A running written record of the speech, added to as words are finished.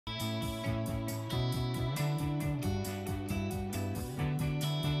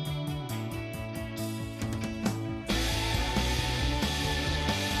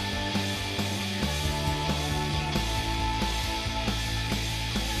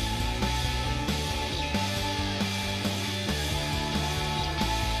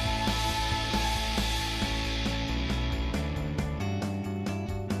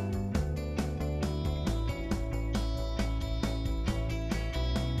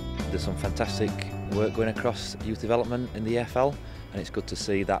There's some fantastic work going across youth development in the EFL, and it's good to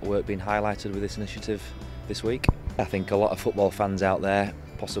see that work being highlighted with this initiative this week. I think a lot of football fans out there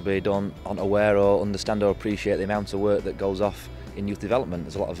possibly aren't aware or understand or appreciate the amount of work that goes off in youth development.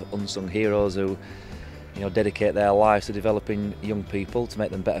 There's a lot of unsung heroes who dedicate their lives to developing young people to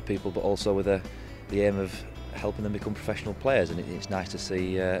make them better people, but also with the aim of helping them become professional players, and it's nice to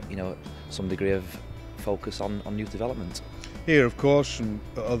see some degree of focus on youth development. Here, of course, and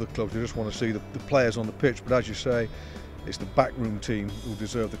at other clubs, you just want to see the players on the pitch, but as you say, it's the backroom team who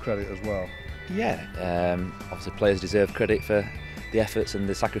deserve the credit as well. Yeah, obviously players deserve credit for the efforts and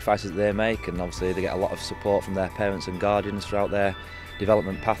the sacrifices that they make, and obviously they get a lot of support from their parents and guardians throughout their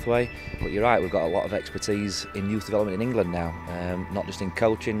development pathway. But you're right, we've got a lot of expertise in youth development in England now, not just in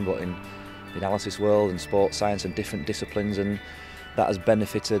coaching but in the analysis world and sports science and different disciplines, and that has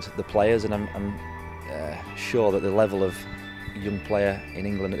benefited the players, and I'm sure that the level of young player in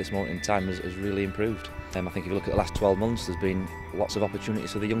England at this moment in time has really improved. I think if you look at the last 12 months, there's been lots of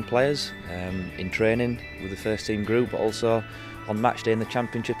opportunities for the young players in training with the first team group, but also on match day in the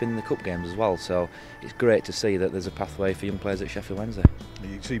Championship in the Cup games as well. So it's great to see that there's a pathway for young players at Sheffield Wednesday.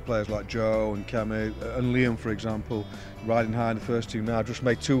 You see players like Joe and Cammy and Liam, for example, riding high in the first team now, just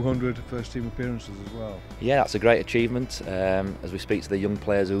made 200 first team appearances as well. Yeah, that's a great achievement. As we speak to the young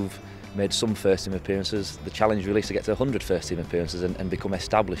players who've made some first team appearances, the challenge really is to get to 100 first team appearances and become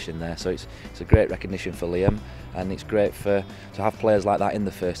established in there. So it's a great recognition for Liam, and it's great to have players like that in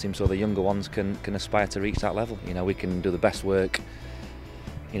the first team, so the younger ones can aspire to reach that level. We can do the best work,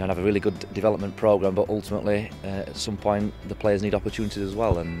 and have a really good development programme, but ultimately at some point the players need opportunities as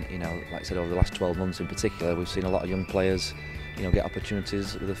well. And like I said, over the last 12 months in particular, we've seen a lot of young players get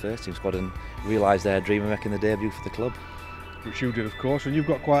opportunities with the first team squad and realise their dream of making the debut for the club. Which you did, of course, and you've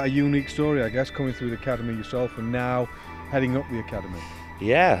got quite a unique story, I guess, coming through the academy yourself and now heading up the academy.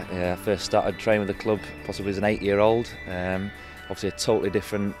 Yeah, I first started training with the club possibly as an 8-year-old. Obviously a totally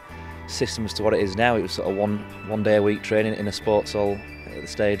different system as to what it is now. It was sort of one day a week training in a sports hall at the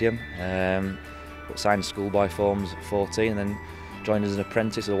stadium. But signed schoolboy forms at 14 and then joined as an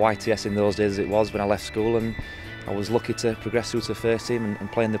apprentice, or YTS in those days as it was when I left school, and I was lucky to progress through to the first team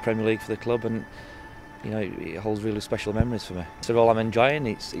and play in the Premier League for the club, and it holds really special memories for me. It's a role I'm enjoying.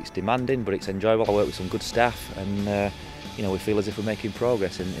 It's demanding, but it's enjoyable. I work with some good staff, and we feel as if we're making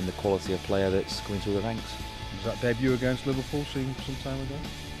progress in the quality of player that's coming through the ranks. Does that debut against Liverpool seem some time ago?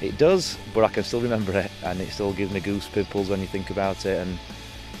 It does, but I can still remember it, and it still gives me goose pimples when you think about it. And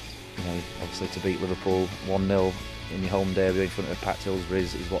obviously to beat Liverpool 1-0 in your home debut in front of a packed Hillsborough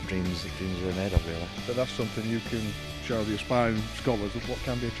is what dreams are made of, really. But that's something you can show the aspiring scholars of what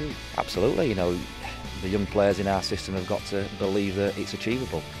can be achieved. Absolutely, the young players in our system have got to believe that it's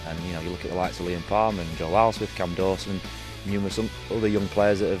achievable. And you look at the likes of Liam Palmer and Joe Alsworth, Cam Dawson, numerous other young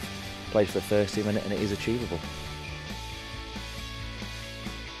players that have played for the first team, and it is achievable.